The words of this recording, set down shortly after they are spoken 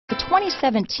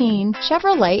2017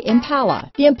 Chevrolet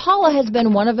Impala. The Impala has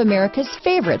been one of America's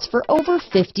favorites for over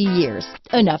 50 years.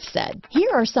 Enough said. Here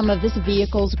are some of this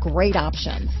vehicle's great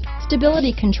options: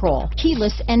 stability control,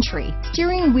 keyless entry,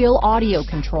 steering wheel audio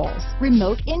controls,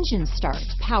 remote engine start,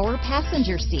 power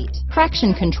passenger seat,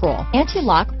 traction control,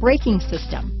 anti-lock braking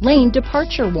system, lane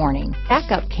departure warning,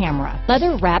 backup camera,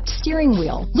 leather-wrapped steering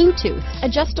wheel, Bluetooth,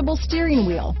 adjustable steering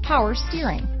wheel, power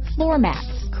steering, floor mats,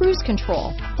 cruise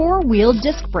control, four-wheel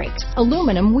disc brakes,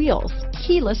 aluminum wheels,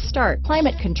 keyless start,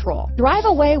 climate control. Drive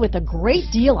away with a great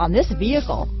deal on this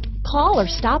vehicle. Call or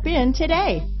stop in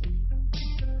today.